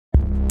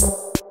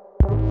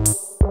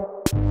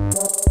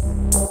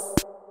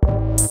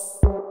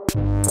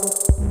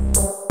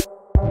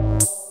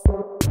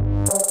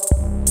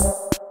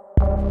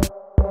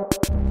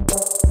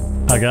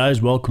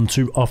guys, welcome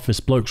to Office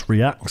Blokes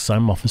Reacts.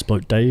 I'm Office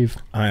Bloke Dave.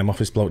 I am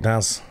Office Bloke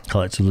Daz.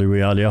 Collectively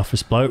we are the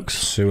Office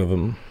Blokes. Two of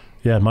them.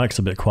 Yeah, Mike's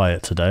a bit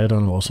quiet today. I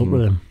don't know what's up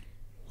with him.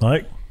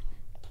 Mike?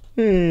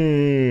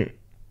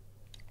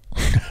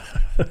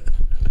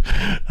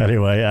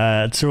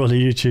 Anyway, to all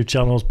the YouTube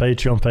channels,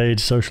 Patreon page,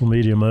 social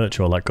media merch,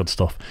 all that good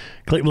stuff.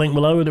 Click the link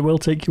below and it will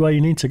take you where you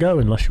need to go,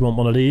 unless you want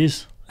one of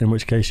these, in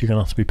which case you're going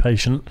to have to be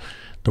patient.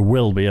 There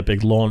will be a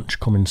big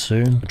launch coming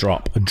soon. A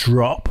drop. A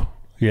drop,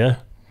 yeah.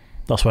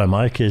 That's where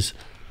Mike is.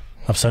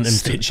 I've sent him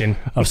Stitching.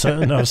 I've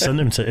sent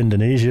him to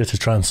Indonesia to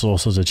try and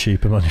source us a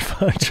cheaper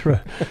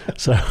manufacturer.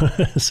 So,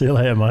 see you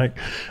later, Mike.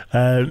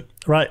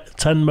 Right,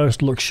 10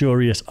 most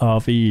luxurious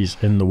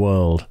RVs in the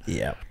world.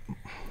 Yeah.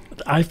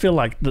 I feel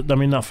like,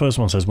 that first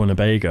one says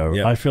Winnebago.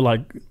 Yep. I feel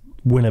like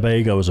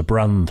Winnebago as a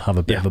brand have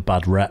a bit of a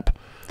bad rep.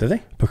 Do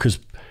they? Because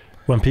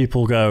when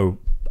people go,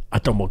 I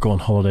don't want to go on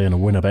holiday in a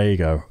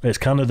Winnebago, it's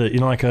kind of the,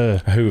 like a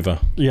Hoover.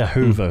 Yeah,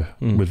 Hoover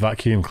with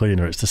vacuum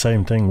cleaner. It's the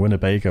same thing.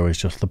 Winnebago is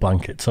just the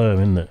blanket term,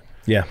 isn't it?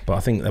 Yeah, but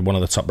I think they're one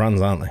of the top brands,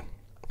 aren't they?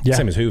 Yeah.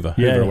 Same as Hoover.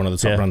 Yeah, Hoover are one of the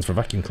top brands for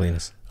vacuum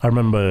cleaners. I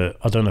remember,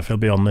 I don't know if it'll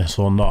be on this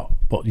or not,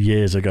 but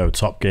years ago,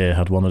 Top Gear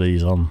had one of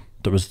these on.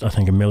 That was, I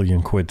think, £1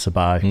 million to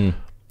buy.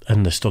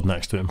 And they stood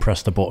next to it and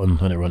pressed the button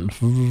and it went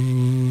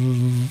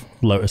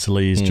Lotus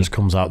Elise just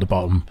comes out the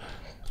bottom.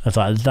 It's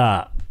like,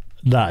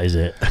 that is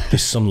it.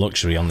 There's some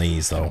luxury on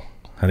these though.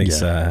 I think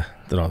it's I'm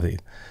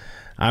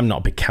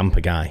not a big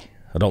camper guy.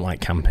 I don't like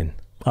camping.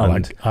 I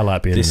like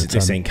being in a tent.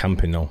 This ain't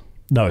camping, no.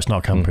 No, it's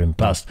not camping.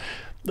 This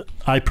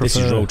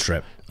is road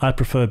trip. I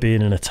prefer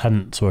being in a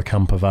tent to a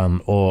camper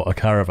van or a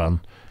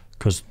caravan,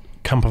 because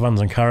camper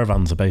vans and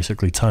caravans are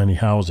basically tiny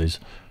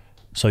houses.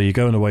 So you're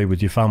going away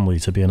with your family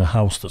to be in a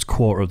house that's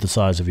quarter of the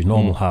size of your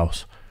normal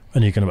house,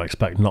 and you're going to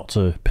expect not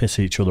to piss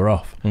each other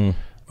off.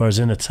 Whereas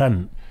in a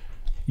tent,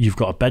 you've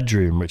got a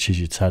bedroom, which is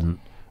your tent,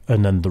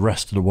 and then the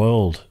rest of the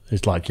world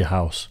is like your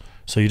house.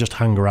 So you just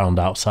hang around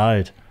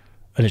outside,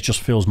 and it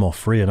just feels more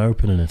free and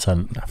open in a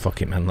tent. Nah,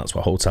 fuck it, man. That's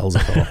what hotels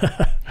are for.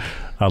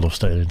 I love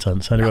staying in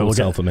tents. Anyway, we'll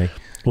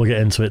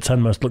get into it. 10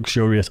 most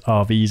luxurious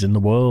RVs in the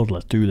world.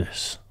 Let's do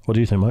this. What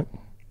do you think, Mike?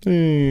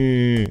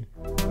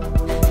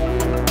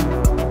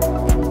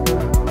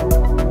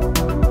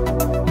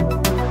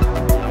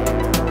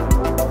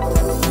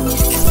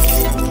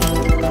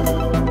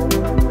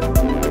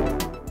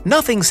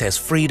 Nothing says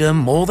freedom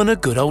more than a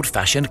good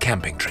old-fashioned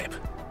camping trip.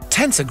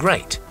 Tents are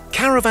great,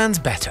 caravans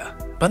better,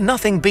 but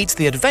nothing beats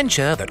the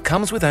adventure that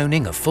comes with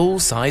owning a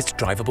full-sized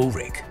drivable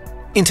rig.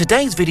 In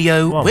today's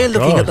video, we're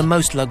looking at the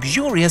most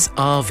luxurious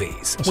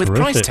RVs with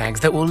price tags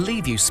that will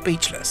leave you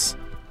speechless.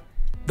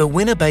 The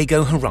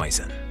Winnebago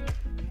Horizon.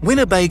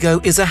 Winnebago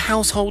is a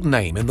household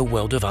name in the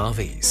world of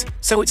RVs,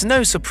 so it's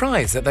no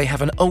surprise that they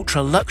have an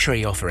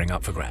ultra-luxury offering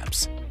up for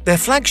grabs. Their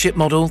flagship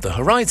model, the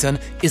Horizon,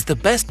 is the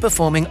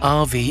best-performing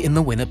RV in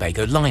the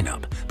Winnebago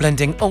lineup,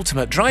 blending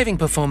ultimate driving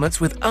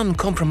performance with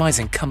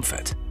uncompromising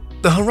comfort.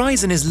 The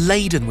Horizon is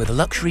laden with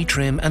luxury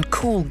trim and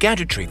cool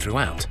gadgetry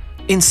throughout.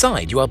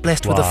 Inside, you are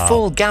blessed with a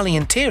full galley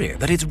interior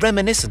that is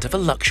reminiscent of a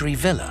luxury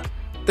villa.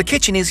 The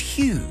kitchen is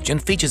huge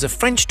and features a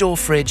French door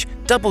fridge,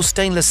 double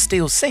stainless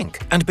steel sink,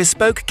 and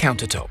bespoke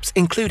countertops,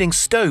 including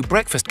Stowe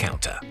breakfast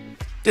counter.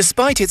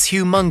 Despite its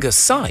humongous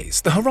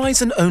size, the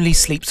Horizon only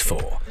sleeps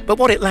 4, but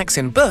what it lacks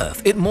in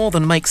berth, it more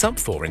than makes up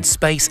for in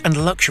space and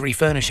luxury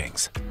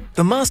furnishings.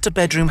 The master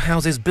bedroom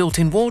houses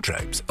built-in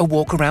wardrobes, a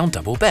walk-around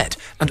double bed,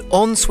 and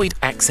en-suite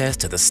access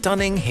to the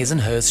stunning his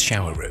and hers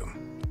shower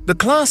room. The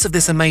class of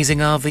this amazing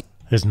RV...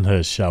 His and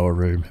hers shower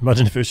room.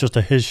 Imagine if it was just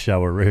a his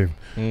shower room.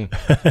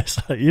 It's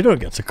like, you don't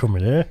get to come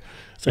in here.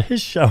 It's a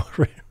his shower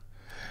room.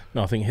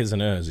 No, I think his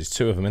and hers. There's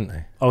two of them, isn't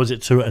there? Oh, is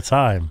it 2 at a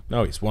time?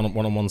 No, it's one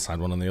on one side,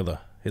 one on the other.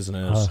 His and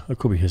hers. It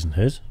could be his and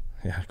his.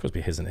 Yeah, it could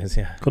be his and his,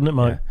 yeah. Couldn't it,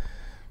 Mike?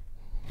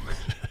 Yeah.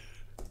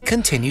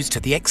 Continues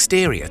to the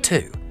exterior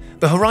too.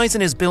 The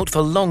Horizon is built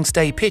for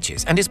long-stay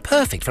pitches and is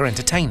perfect for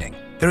entertaining.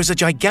 There is a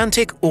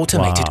gigantic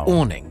automated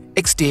awning,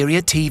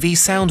 exterior TV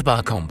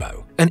soundbar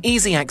combo, an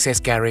easy-access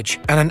garage,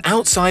 and an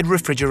outside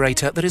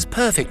refrigerator that is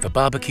perfect for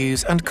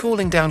barbecues and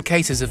cooling down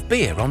cases of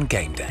beer on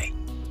game day.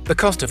 The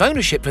cost of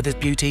ownership for this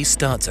beauty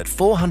starts at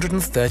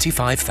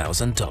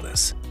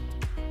 $435,000.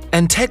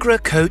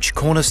 Entegra Coach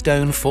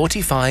Cornerstone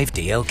 45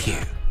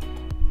 DLQ.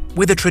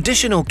 With a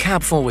traditional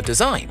cab-forward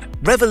design,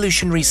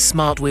 revolutionary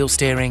smart wheel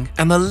steering,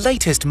 and the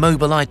latest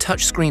Mobileye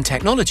touchscreen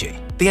technology,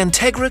 the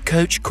Entegra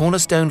Coach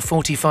Cornerstone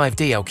 45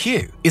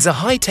 DLQ is a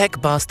high-tech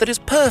bus that is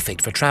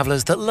perfect for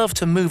travelers that love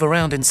to move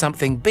around in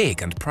something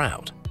big and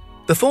proud.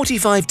 The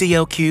 45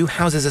 DLQ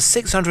houses a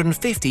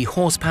 650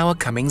 horsepower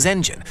Cummins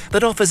engine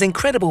that offers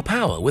incredible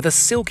power with a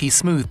silky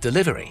smooth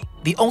delivery,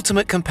 the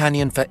ultimate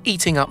companion for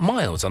eating up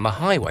miles on the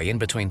highway in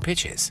between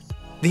pitches.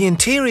 The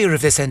interior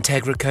of this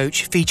Entegra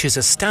coach features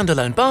a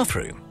standalone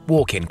bathroom,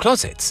 walk-in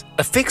closets,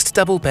 a fixed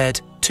double bed,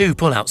 2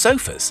 pull-out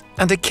sofas,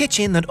 and a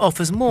kitchen that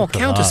offers more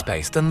counter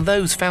space than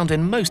those found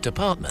in most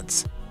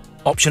apartments.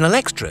 Optional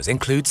extras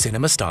include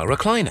cinema-style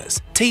recliners,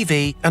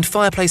 TV and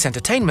fireplace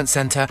entertainment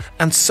center,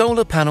 and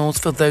solar panels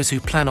for those who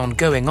plan on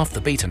going off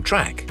the beaten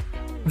track.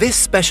 This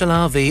special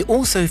RV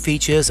also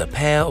features a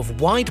pair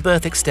of wide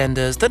berth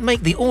extenders that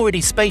make the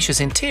already spacious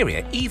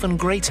interior even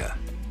greater.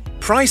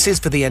 Prices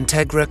for the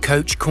Integra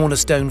Coach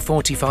Cornerstone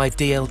 45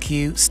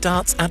 DLQ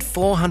starts at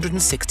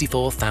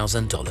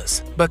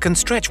 $464,000, but can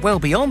stretch well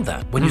beyond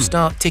that when you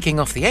start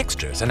ticking off the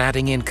extras and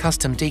adding in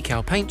custom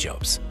decal paint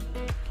jobs.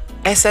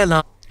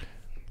 SLR.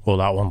 Well,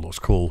 that one looks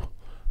cool.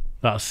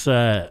 That's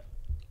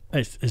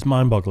it's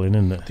mind-boggling,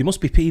 isn't it? There must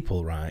be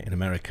people, right, in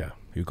America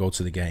who go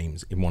to the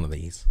games in one of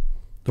these.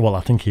 Well,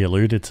 I think he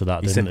alluded to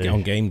that, didn't he?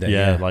 On game day,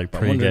 yeah. Like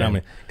pre-game.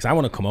 Because I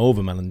want to come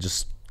over, man, and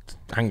just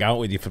hang out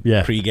with you for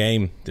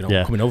pre-game. You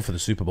know, coming over for the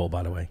Super Bowl,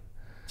 by the way.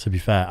 To be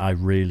fair, I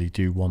really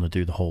do want to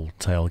do the whole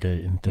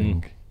tailgating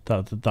thing.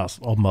 That's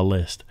on my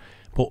list.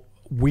 But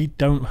we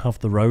don't have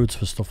the roads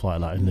for stuff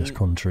like that in this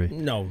country.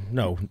 No.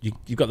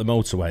 You've got the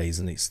motorways,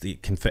 and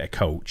it can fit a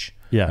coach.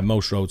 Yeah. And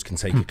most roads can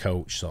take a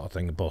coach sort of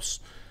thing, a bus.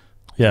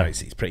 Yeah.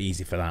 It's pretty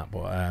easy for that.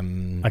 But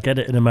I get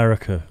it in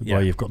America,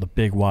 where you've got the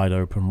big, wide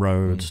open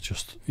roads,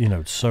 just,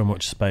 so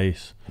much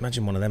space.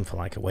 Imagine one of them for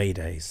like away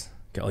days.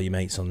 Get all your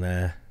mates on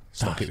there,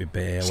 stock it with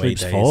beer, away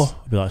Sleeps days. 4.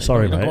 I'd be like,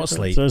 sorry, mate. Got to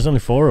sleep. So there's only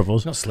 4 of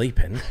us. Not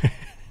sleeping.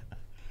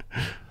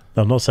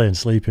 I'm not saying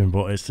sleeping,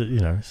 but it's a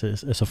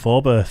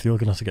 4-berth. You're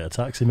gonna have to get a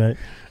taxi, mate.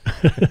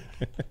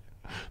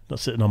 Not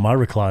sitting on my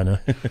recliner.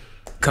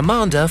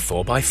 Commander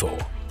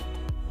 4x4.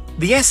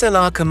 The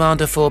SLR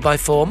Commander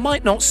 4x4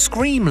 might not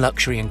scream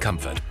luxury and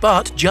comfort,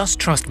 but just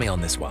trust me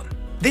on this one.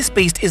 This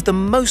beast is the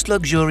most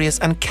luxurious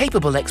and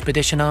capable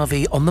expedition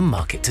RV on the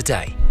market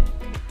today.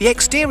 The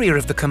exterior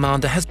of the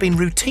Commander has been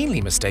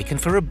routinely mistaken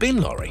for a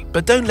bin lorry,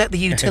 but don't let the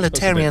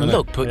utilitarian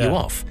look put you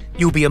off.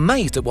 You'll be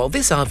amazed at what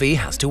this RV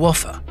has to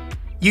offer.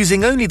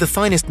 Using only the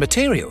finest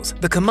materials,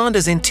 the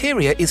Commander's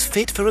interior is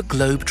fit for a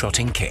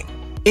globe-trotting king.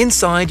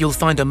 Inside, you'll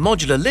find a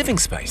modular living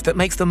space that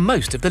makes the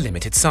most of the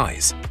limited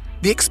size.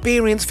 The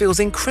experience feels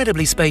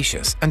incredibly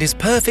spacious and is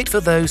perfect for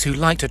those who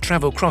like to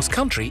travel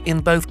cross-country in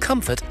both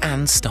comfort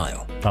and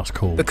style. That's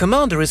cool. The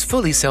Commander is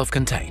fully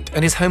self-contained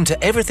and is home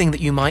to everything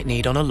that you might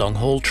need on a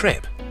long-haul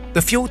trip.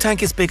 The fuel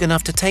tank is big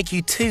enough to take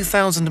you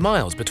 2,000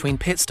 miles between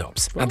pit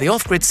stops, and the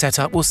off-grid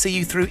setup will see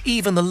you through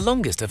even the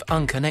longest of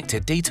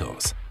unconnected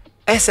detours.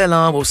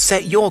 SLR will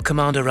set your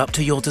Commander up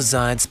to your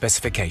desired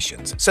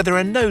specifications, so there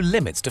are no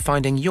limits to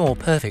finding your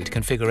perfect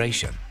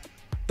configuration.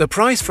 The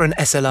price for an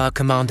SLR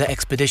Commander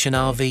Expedition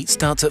RV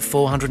starts at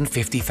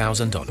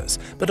 $450,000,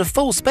 but a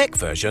full-spec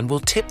version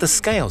will tip the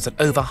scales at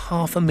over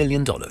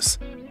 $500,000.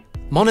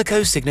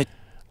 Monaco Signature.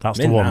 That's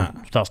the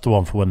one. That's the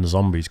one for when the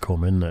zombies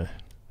come, isn't it?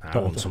 I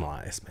want something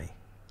like this, me.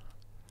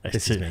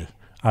 This is me.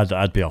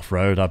 I'd be off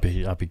road. I'd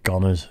be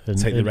goners in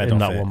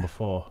that one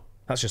before.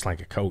 That's just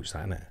like a coach,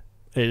 that, isn't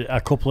it?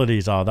 A couple of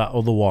these are. That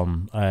other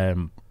one,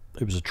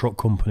 it was a truck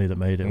company that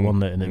made it,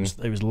 wasn't it? And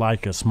it was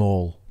like a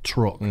small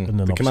truck. And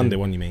then the Commander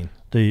one, you mean?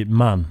 The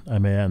MAN,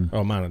 M-A-N.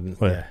 Oh, MAN,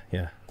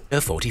 yeah.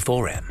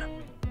 44M.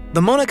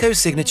 The Monaco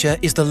Signature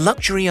is the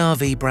luxury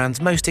RV brand's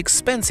most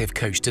expensive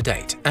coach to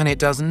date, and it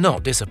does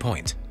not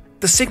disappoint.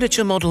 The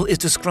Signature model is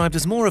described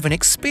as more of an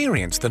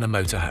experience than a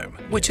motorhome,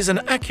 which is an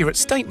accurate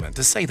statement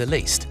to say the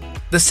least.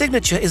 The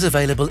Signature is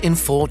available in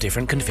 4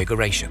 different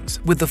configurations,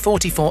 with the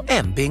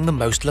 44M being the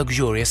most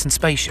luxurious and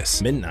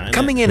spacious. Midnight,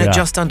 Coming in at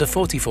just under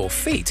 44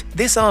 feet,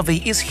 this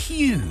RV is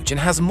huge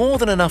and has more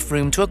than enough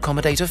room to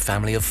accommodate a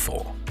family of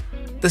 4.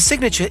 The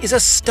Signature is a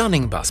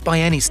stunning bus by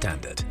any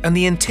standard, and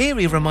the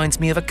interior reminds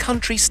me of a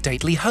country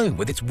stately home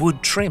with its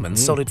wood trim and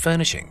solid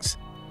furnishings.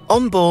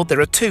 On board,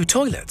 there are 2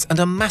 toilets and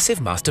a massive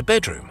master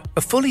bedroom,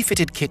 a fully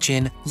fitted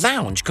kitchen,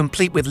 lounge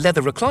complete with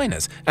leather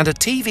recliners, and a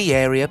TV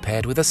area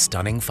paired with a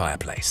stunning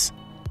fireplace.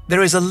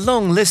 There is a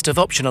long list of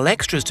optional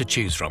extras to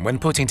choose from when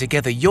putting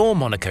together your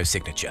Monaco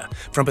Signature,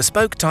 from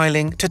bespoke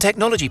tiling to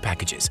technology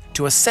packages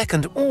to a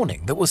second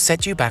awning that will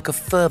set you back a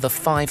further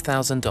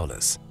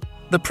 $5,000.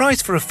 The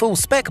price for a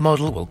full-spec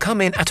model will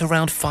come in at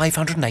around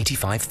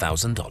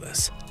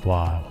 $585,000.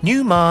 Wow.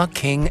 Newmar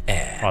King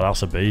Air. Oh,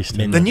 that's a beast.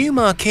 The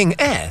Newmar King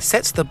Air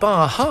sets the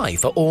bar high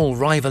for all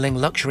rivaling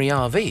luxury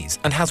RVs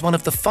and has one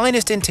of the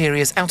finest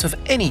interiors out of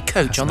any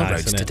coach on the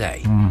roads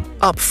today.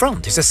 Up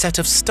front is a set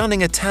of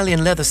stunning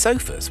Italian leather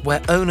sofas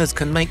where owners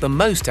can make the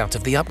most out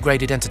of the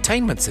upgraded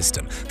entertainment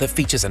system that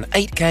features an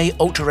 8K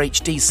Ultra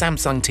HD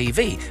Samsung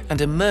TV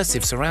and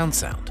immersive surround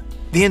sound.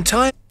 The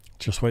entire...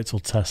 Just wait till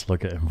Tesla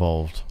get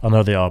involved. I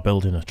know they are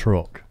building a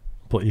truck,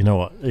 but you know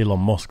what Elon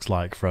Musk's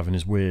like for having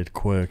his weird,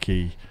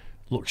 quirky,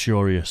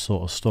 luxurious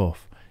sort of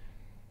stuff.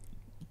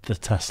 The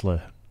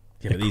Tesla.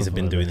 Yeah, but these have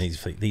been doing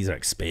these are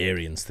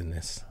experienced in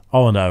this.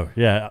 Oh, I know.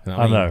 Yeah, You know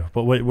what I I know.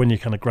 But when you're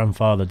kind of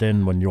grandfathered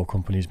in, when your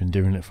company's been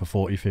doing it for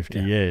 40,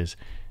 50 years,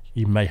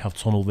 you may have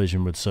tunnel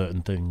vision with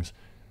certain things.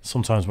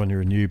 Sometimes when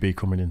you're a newbie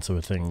coming into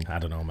a thing. I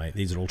don't know, mate.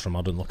 These are ultra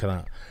modern. Look at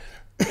that.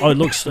 Oh, it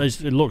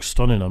looks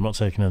stunning. I'm not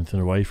taking anything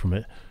away from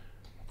it.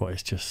 But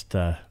it's just,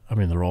 I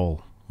mean, they're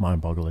all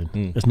mind-boggling.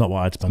 It's not what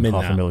I'd spend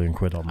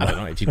 £500,000 on. I don't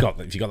know. If you got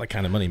that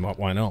kind of money,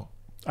 why not?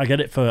 I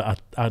get it for.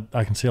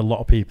 I can see a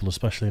lot of people,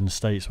 especially in the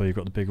States where you've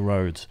got the big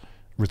roads,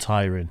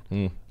 retiring,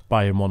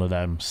 buying one of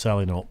them,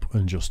 selling up,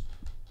 and just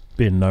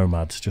being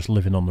nomads, just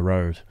living on the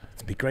road.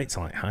 It'd be great to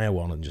like hire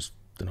one and just,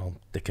 you know,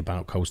 dick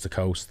about coast to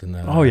coast. And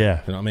oh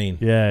yeah, you know what I mean?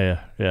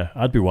 Yeah.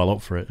 I'd be well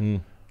up for it.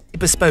 The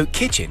bespoke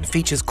kitchen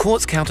features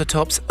quartz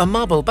countertops, a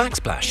marble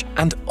backsplash,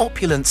 and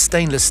opulent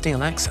stainless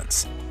steel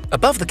accents.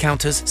 Above the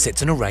counters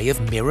sits an array of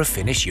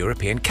mirror-finish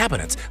European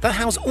cabinets that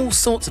house all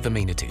sorts of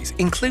amenities,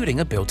 including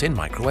a built-in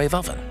microwave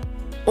oven.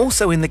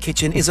 Also in the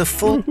kitchen is a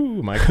full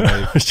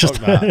Microwave. It's just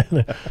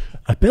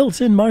a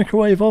built-in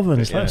microwave oven.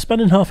 It's like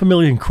spending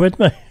 £500,000,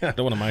 mate. I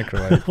don't want a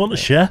microwave. I want a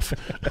chef.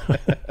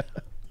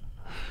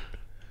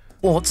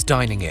 quartz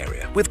dining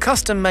area with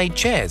custom-made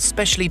chairs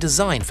specially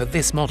designed for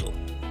this model.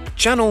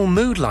 Channel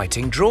mood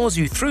lighting draws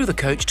you through the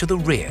coach to the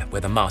rear,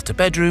 where the master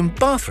bedroom,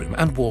 bathroom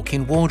and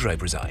walk-in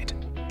wardrobe reside.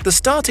 The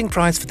starting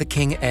price for the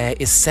King Air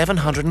is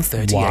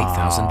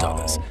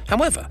 $738,000. Wow.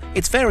 However,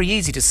 it's very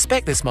easy to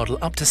spec this model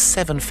up to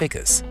 7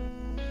 figures.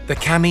 The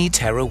Cami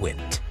Terra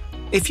Wind.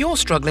 If you're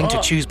struggling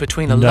to choose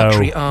between a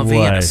luxury RV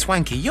and a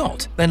swanky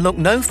yacht, then look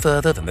no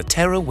further than the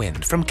Terra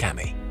Wind from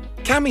Cami.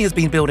 Cami has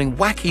been building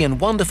wacky and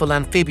wonderful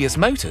amphibious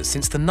motors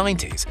since the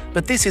 90s,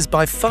 but this is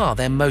by far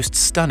their most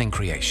stunning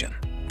creation.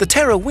 The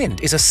Terra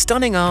Wind is a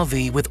stunning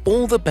RV with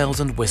all the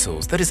bells and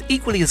whistles that is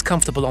equally as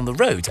comfortable on the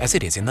roads as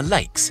it is in the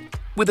lakes.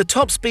 With a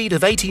top speed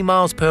of 80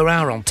 miles per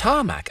hour on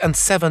tarmac and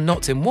 7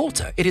 knots in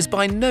water, it is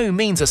by no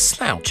means a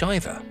slouch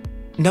either.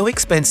 No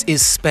expense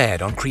is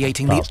spared on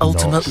creating the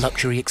ultimate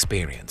luxury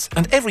experience,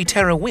 and every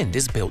Terra Wind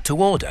is built to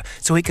order,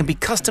 so it can be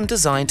custom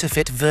designed to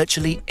fit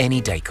virtually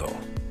any decor.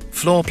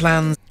 Floor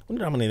plans. I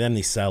wonder how many of them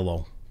they sell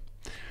though.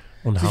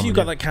 If you've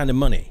got that kind of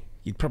money,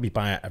 you'd probably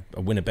buy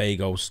a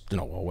Winnebago, you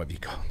know, or whatever you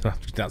call it.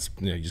 That's,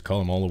 you know, you just call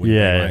them all the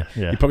Winnebago. Right?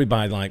 Yeah. You'd probably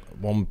buy like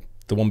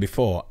the one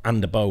before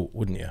and a boat,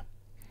 wouldn't you?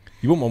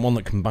 You wouldn't want one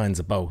that combines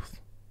the both.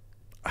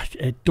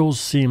 It does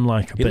seem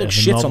like a bit of a novelty. It looks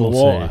shit on the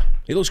water.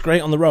 It looks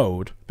great on the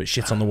road, but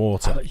shit on the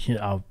water. You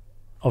know,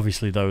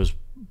 obviously those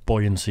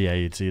buoyancy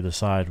aids either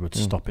side would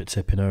stop it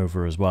tipping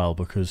over as well,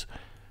 because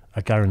I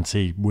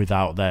guarantee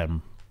without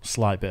them,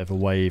 slight bit of a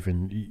wave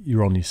and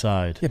you're on your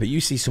side. Yeah, but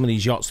you see some of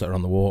these yachts that are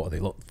on the water, they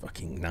look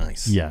fucking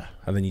nice. Yeah.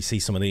 And then you see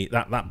some of the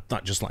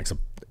that just like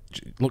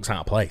looks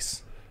out of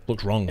place.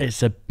 Looks wrong.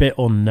 It's a bit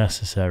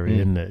unnecessary,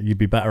 isn't it? You'd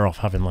be better off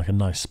having like a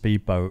nice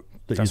speedboat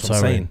that That's you're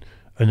towing,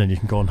 and then you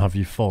can go and have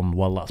your fun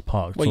while that's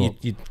parked up.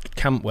 You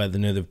camp where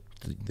the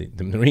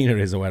marina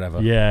is or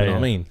whatever. Yeah, you know what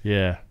I mean?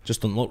 Yeah.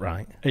 Just doesn't look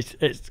right.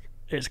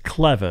 It's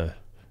clever.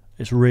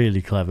 It's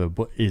really clever,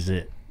 but is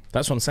it?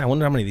 That's what I'm saying. I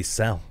wonder how many they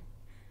sell.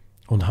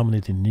 I wonder how many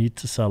they need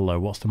to sell though.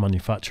 What's the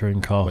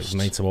manufacturing cost? It's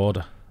made to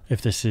order.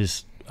 If this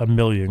is £1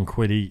 million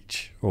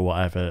each or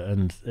whatever,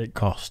 and it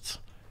costs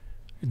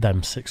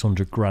them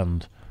 600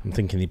 grand. I'm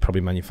thinking they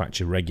probably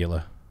manufacture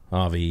regular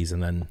RVs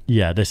and then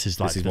this is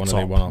like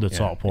the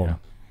top one. Yeah.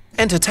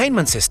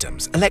 Entertainment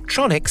systems,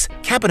 electronics,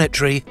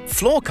 cabinetry,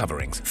 floor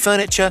coverings,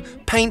 furniture,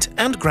 paint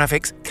and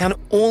graphics can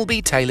all be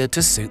tailored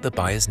to suit the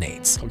buyer's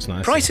needs. Looks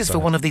nice. Prices for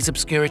one of these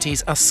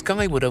obscurities are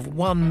skyward of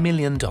 $1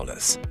 million.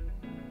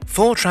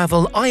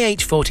 4Travel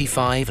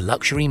IH45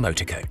 Luxury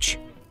Motor Coach.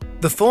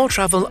 The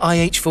 4Travel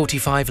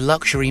IH45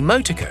 Luxury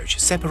Motor Coach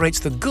separates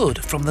the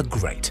good from the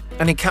great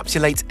and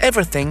encapsulates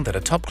everything that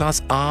a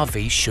top-class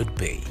RV should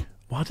be.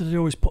 Why do they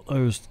always put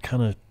those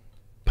kind of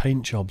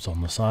paint jobs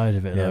on the side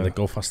of it? Yeah, though? the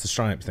Go Faster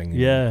Stripe thing.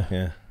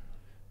 Yeah.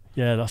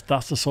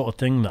 That's the sort of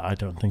thing that I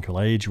don't think will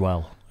age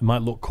well. It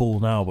might look cool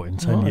now, but in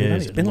 10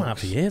 years... It's been like that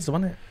for years,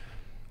 hasn't it?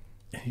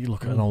 You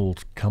look at an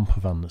old camper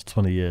van that's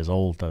 20 years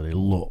old, though, they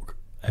look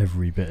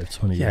every bit of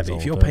 20 years old. Yeah, but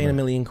if you're paying £1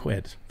 million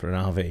for an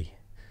RV,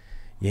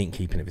 you ain't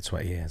keeping it for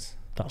 20 years.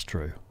 That's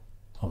true.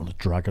 I want a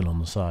dragon on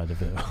the side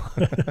of it.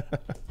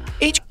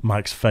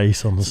 Mike's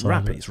face on the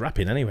side. It's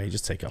wrapping anyway, you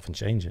just take it off and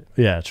change it.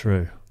 Yeah,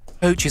 true.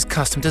 Coach is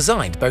custom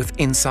designed both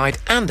inside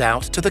and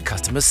out to the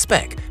customer's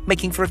spec,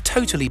 making for a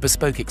totally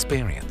bespoke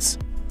experience.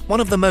 One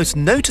of the most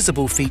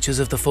noticeable features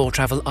of the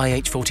 4Travel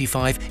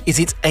IH45 is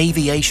its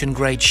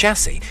aviation-grade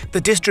chassis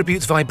that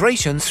distributes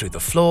vibrations through the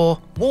floor,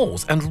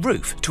 walls and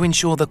roof to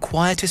ensure the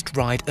quietest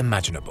ride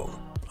imaginable.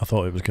 I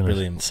thought it was going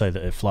to say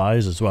that it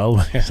flies as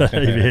well. It's an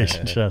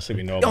aviation chassis.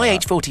 The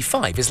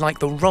IH45 is like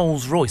the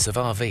Rolls-Royce of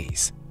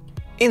RVs.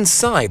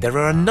 Inside, there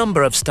are a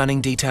number of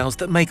stunning details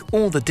that make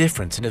all the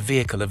difference in a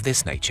vehicle of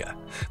this nature.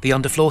 The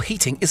underfloor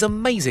heating is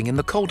amazing in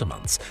the colder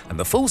months, and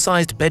the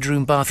full-sized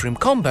bedroom-bathroom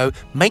combo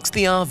makes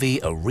the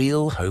RV a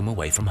real home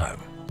away from home.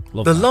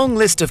 The long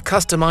list of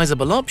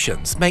customizable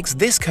options makes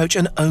this coach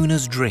an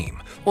owner's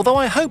dream, although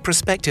I hope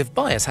prospective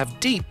buyers have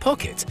deep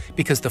pockets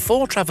because the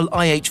 4Travel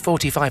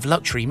IH45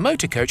 Luxury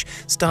Motor Coach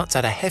starts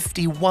at a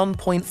hefty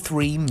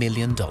 $1.3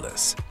 million.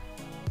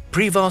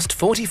 Prevost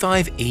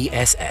 45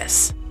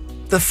 ESS.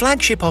 The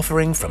flagship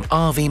offering from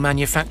RV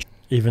manufacturers.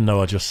 Even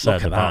though I just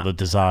said about the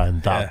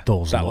design, that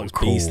does look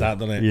cool. Beast, that,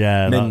 doesn't it?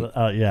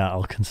 Yeah,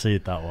 I'll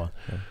concede that one.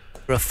 Yeah.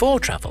 For a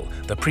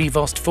 4Travel, the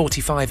Prevost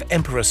 45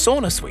 Emperor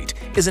Sauna Suite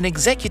is an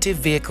executive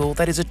vehicle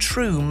that is a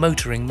true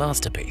motoring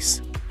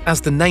masterpiece. As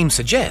the name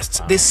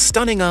suggests, this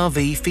stunning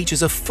RV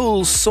features a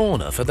full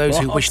sauna for those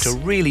who wish to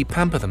really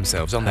pamper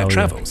themselves on their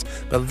travels,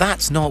 but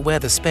that's not where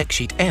the spec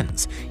sheet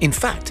ends. In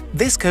fact,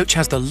 this coach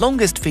has the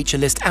longest feature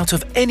list out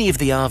of any of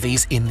the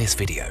RVs in this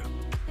video.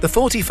 The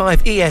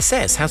 45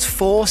 ESS has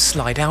 4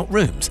 slide-out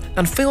rooms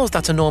and fills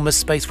that enormous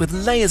space with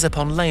layers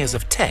upon layers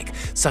of tech,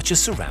 such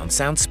as surround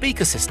sound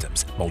speaker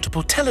systems,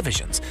 multiple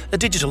televisions, a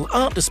digital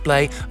art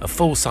display, a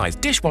full-size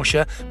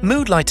dishwasher,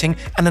 mood lighting,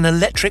 and an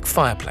electric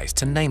fireplace,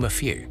 to name a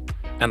few.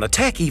 And the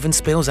tech even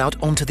spills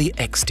out onto the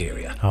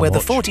exterior, where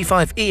the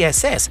 45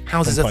 ESS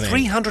houses a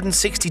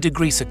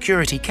 360-degree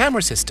security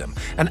camera system,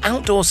 an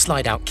outdoor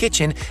slide-out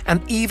kitchen,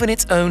 and even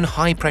its own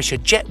high-pressure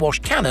jet wash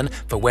cannon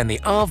for when the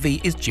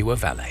RV is due a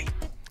valet.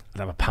 I'd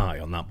have a party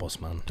on that bus,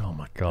 man. Oh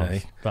my god,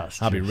 hey?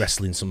 I'd be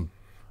wrestling some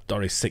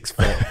Doris 6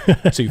 foot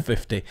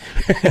 250.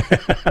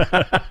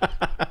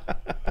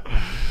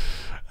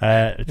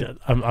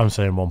 I'm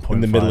saying 1.5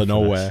 in the middle of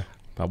nowhere.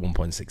 About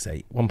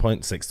 1.68,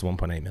 1.6 to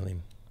 1.8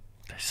 million.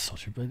 It's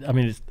such a. I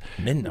mean, it's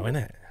mint, though, isn't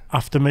it?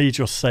 After me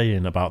just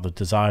saying about the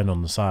design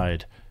on the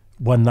side,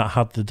 when that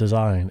had the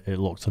design, it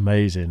looked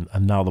amazing,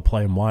 and now the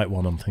plain white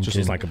one, I'm thinking just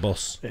looks like a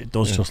bus. It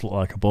does just look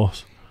like a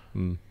bus.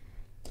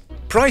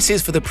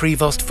 Prices for the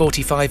Prevost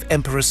 45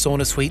 Emperor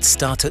Sauna Suite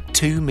start at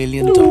 $2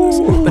 million,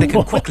 but it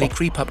can quickly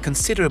creep up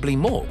considerably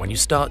more when you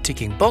start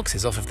ticking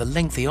boxes off of the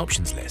lengthy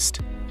options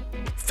list.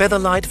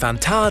 Featherlight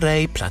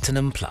Vantare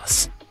Platinum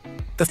Plus.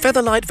 The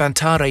Featherlight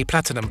Vantare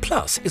Platinum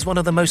Plus is one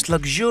of the most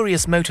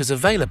luxurious motors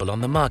available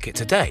on the market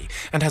today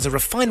and has a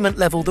refinement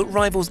level that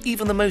rivals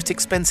even the most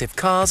expensive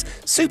cars,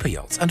 super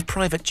yachts and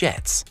private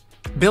jets.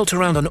 Built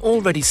around an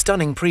already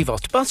stunning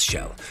Prevost bus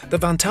shell, the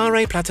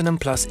Vantare Platinum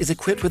Plus is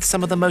equipped with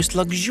some of the most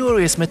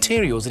luxurious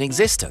materials in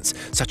existence,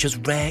 such as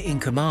rare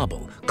Inca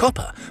marble,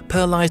 copper,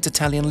 pearlized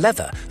Italian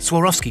leather,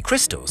 Swarovski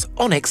crystals,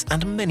 onyx,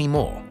 and many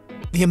more.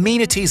 The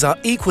amenities are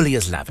equally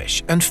as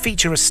lavish and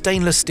feature a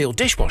stainless steel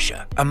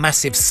dishwasher, a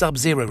massive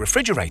sub-zero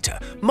refrigerator,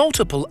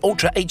 multiple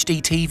Ultra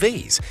HD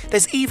TVs,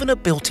 there's even a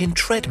built-in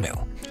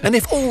treadmill. And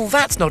if all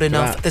that's not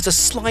enough, there's a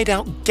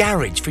slide-out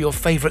garage for your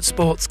favourite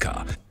sports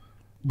car.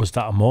 Was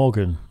that a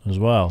Morgan as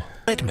well?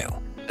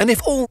 Treadmill. And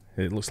if all...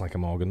 It looks like a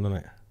Morgan, doesn't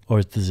it? Or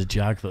is there's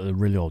a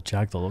really old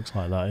Jag that looks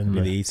like that, isn't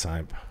it? The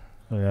E-Type.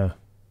 Oh, yeah.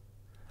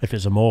 If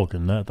it's a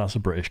Morgan, that's a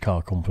British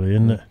car company,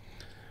 isn't it?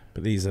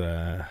 But these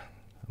are...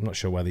 I'm not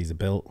sure where these are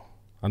built.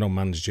 I know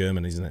Man's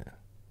German, isn't it?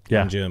 Yeah.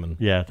 Man German.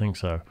 Yeah, I think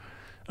so.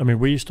 I mean,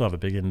 we used to have a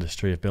big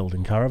industry of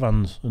building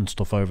caravans and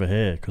stuff over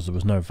here because there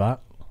was no VAT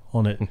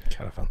on it.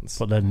 Caravans.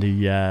 But then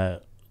the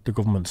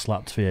government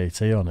slapped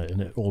VAT on it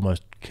and it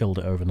almost killed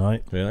it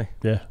overnight. Really?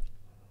 Yeah.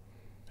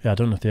 Yeah, I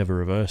don't know if they ever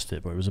reversed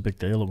it, but it was a big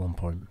deal at one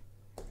point.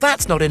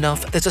 That's not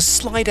enough, there's a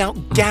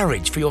slide-out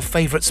garage for your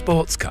favourite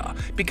sports car,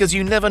 because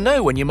you never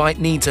know when you might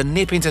need to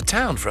nip into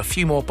town for a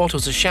few more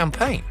bottles of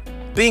champagne.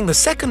 Being the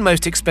second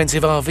most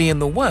expensive RV in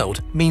the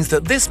world means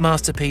that this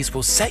masterpiece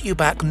will set you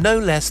back no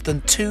less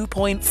than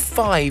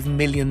 $2.5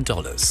 million.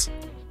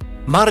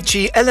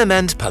 Marchi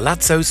Element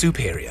Palazzo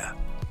Superior.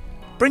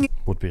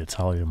 Would be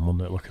Italian,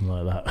 wouldn't it, looking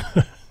like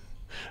that?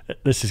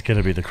 This is going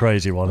to be the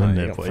crazy one, isn't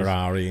it? You got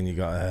Ferrari and you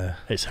got a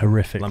it's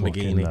horrific Lamborghini.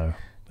 Looking, though.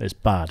 It's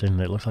bad, isn't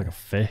it? It looks like a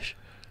fish.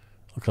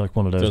 Looks like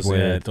one of those weird...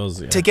 Yeah, it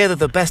does, yeah. Together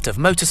the best of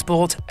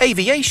motorsport,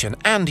 aviation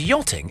and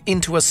yachting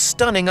into a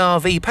stunning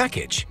RV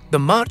package, the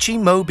Marchi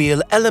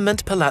Mobile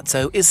Element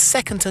Palazzo is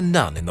second to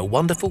none in the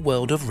wonderful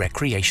world of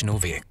recreational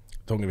vehicles.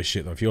 Don't give a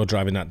shit, though. If you're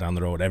driving that down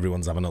the road,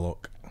 everyone's having a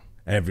look.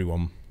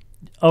 Everyone.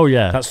 Oh,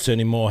 yeah. That's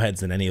turning more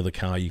heads than any other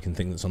car you can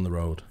think that's on the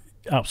road.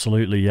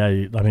 Absolutely, yeah.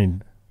 I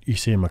mean, you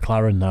see a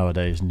McLaren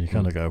nowadays and you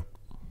kind of go...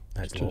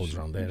 There's loads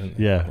around there, isn't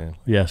there?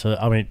 Yeah. So,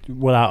 I mean,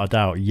 without a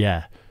doubt,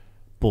 yeah.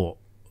 But...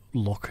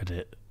 look at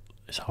it.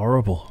 It's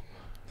horrible.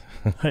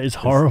 It's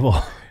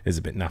horrible. It's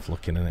a bit naff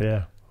looking, isn't it?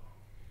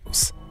 Yeah.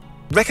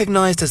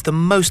 Recognised as the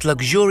most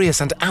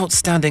luxurious and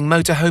outstanding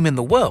motorhome in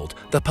the world,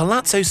 the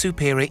Palazzo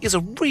Superior is a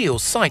real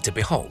sight to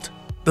behold.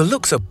 The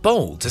looks are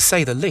bold, to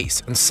say the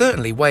least, and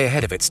certainly way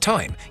ahead of its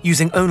time,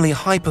 using only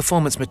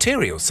high-performance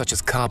materials such as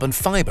carbon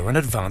fibre and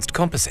advanced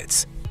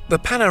composites. The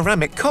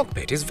panoramic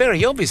cockpit is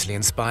very obviously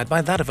inspired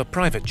by that of a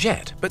private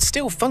jet, but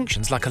still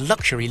functions like a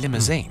luxury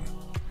limousine.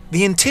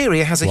 The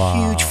interior has a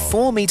huge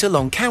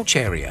 4-metre-long couch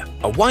area,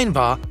 a wine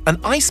bar, an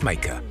ice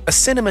maker, a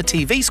cinema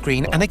TV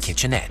screen and a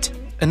kitchenette.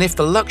 And if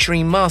the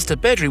luxury master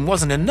bedroom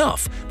wasn't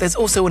enough, there's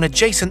also an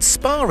adjacent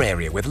spa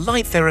area with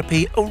light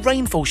therapy, a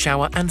rainfall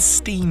shower and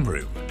steam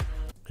room.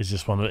 Is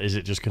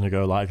it just going to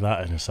go like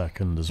that in a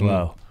second as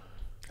well?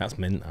 That's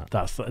mint,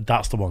 that.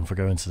 That's the one for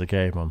going to the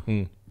game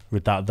on.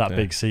 With that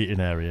big seating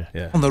area.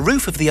 Yeah. On the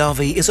roof of the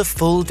RV is a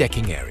full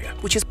decking area,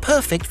 which is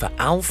perfect for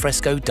al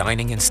fresco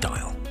dining in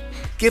style.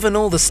 Given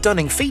all the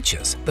stunning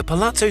features, the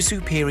Palazzo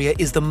Superior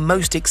is the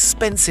most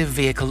expensive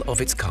vehicle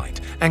of its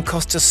kind and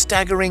costs a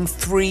staggering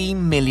 $3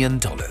 million.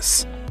 That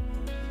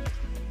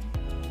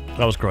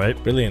was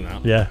great. Brilliant,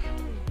 that. Yeah.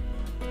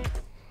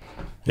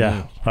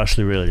 Yeah, I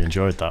actually really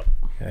enjoyed that.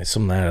 Yeah, it's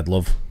something there I'd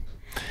love.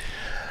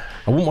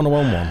 I wouldn't want to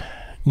own one.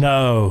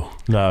 No.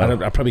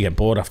 I'd probably get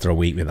bored after a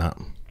week with that.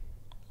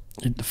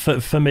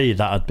 For me,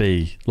 that'd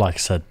be, like I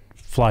said,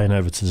 flying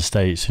over to the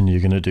States, and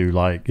you're going to do,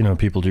 like, you know,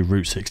 people do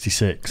Route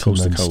 66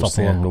 coast and then to coast,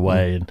 stop along the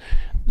way, and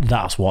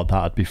that's what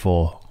that'd be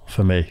for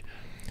me.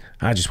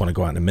 I just want to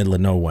go out in the middle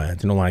of nowhere.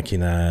 Do you know, like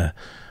in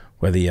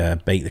where they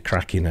bake the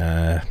crack in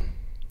where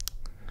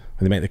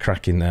they make the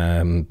crack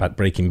in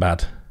Breaking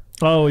Bad.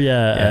 Oh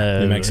yeah,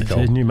 New Mexico.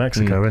 It's in New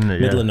Mexico, isn't it?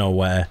 Middle of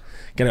nowhere.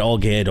 Get it all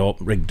geared up,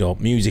 rigged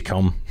up, music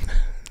on.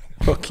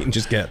 Fucking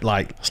just get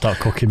like start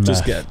cooking.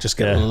 Just get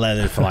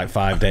leathered for like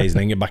 5 days,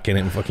 and then get back in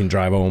it and fucking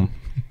drive home.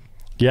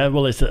 Yeah,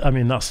 well, it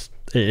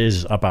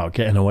is about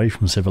getting away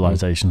from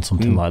civilization,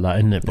 something like that,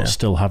 isn't it? But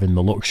still having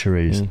the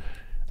luxuries.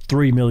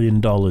 $3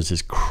 million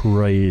is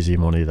crazy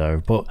money,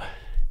 though. But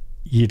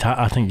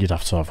I think you'd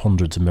have to have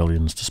hundreds of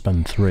millions to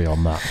spend 3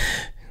 on that.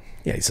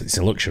 Yeah, it's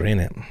a luxury, isn't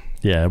it?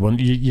 Yeah, when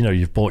you know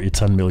you've bought your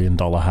 $10 million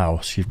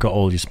house, you've got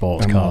all your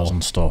sports cars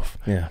and stuff.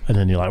 Yeah, and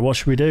then you're like, what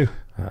should we do?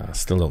 I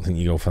still don't think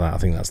you go for that. I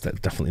think that's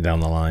definitely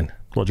down the line.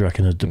 What do you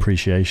reckon the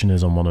depreciation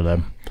is on one of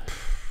them?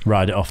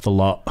 Ride it off the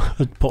lot,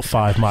 put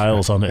 5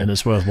 miles on it, and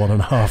it's worth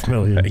 $1.5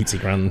 million. 80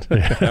 grand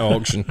at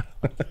auction.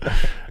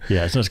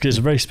 Yeah, so it's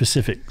a very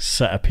specific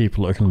set of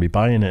people that are going to be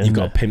buying it. You've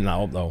got to pimp that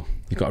up, though.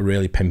 You've got to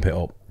really pimp it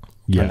up.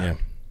 Yeah.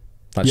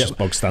 That's just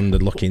bog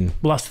standard looking.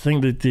 Well, that's the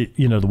thing, the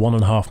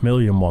 $1.5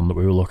 million one that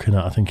we were looking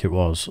at, I think it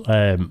was.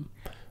 And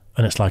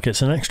it's like,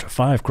 it's an extra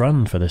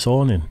 $5,000 for this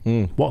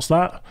awning. What's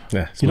that?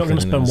 Yeah, you're not going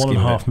to spend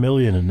 $1.5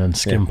 million and then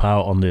skimp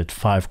out on the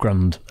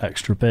 $5,000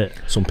 extra bit.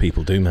 Some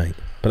people do, mate.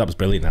 But that was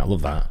brilliant. I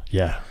love that.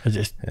 Yeah,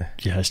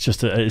 it's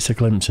just it's a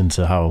glimpse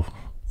into how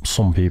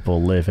some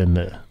people live in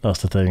it.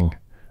 That's the thing.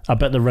 I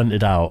bet they're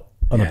rented out,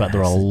 and I bet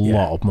they're a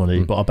lot of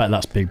money. But I bet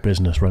that's big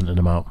business renting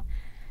them out.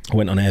 I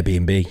went on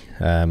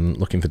Airbnb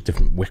looking for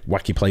different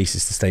wacky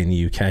places to stay in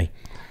the UK.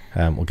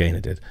 Well, Gaynor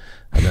did,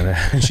 and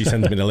then she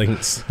sends me the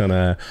links. And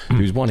there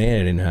was one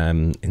here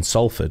in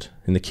Salford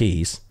in the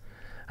Keys,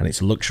 and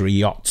it's a luxury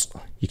yacht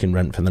you can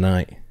rent for the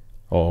night.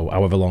 Or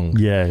however long.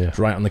 Yeah. It's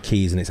right on the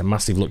Keys, and it's a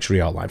massive luxury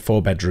yacht, like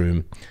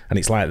 4-bedroom, and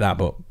it's like that,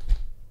 but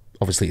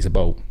obviously it's a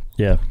boat.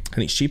 Yeah.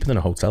 And it's cheaper than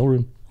a hotel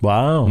room.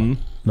 Wow.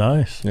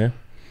 Nice. Yeah.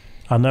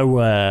 I know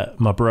where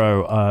my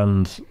bro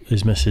and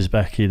his missus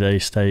Becky, they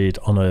stayed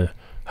on a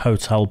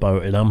hotel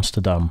boat in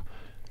Amsterdam,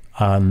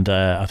 and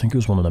I think it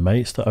was one of the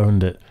mates that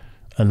owned it,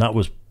 and that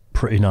was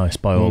pretty nice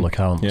by all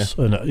accounts.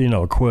 Yeah. And, you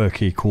know, a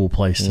quirky, cool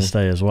place to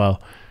stay as well.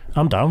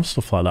 I'm down for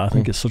stuff like that. I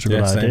think it's such a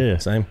good idea.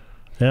 Same.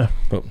 Yeah.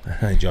 But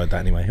I enjoyed that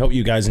anyway. Hope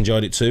you guys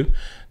enjoyed it too.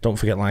 Don't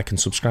forget, like and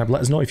subscribe.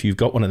 Let us know if you've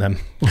got one of them,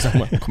 because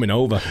I'm coming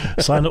over.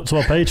 Sign up to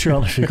our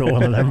Patreon if you've got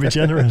one of them. Be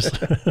generous.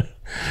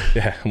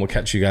 Yeah, and we'll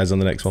catch you guys on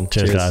the next one.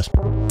 Cheers. Guys.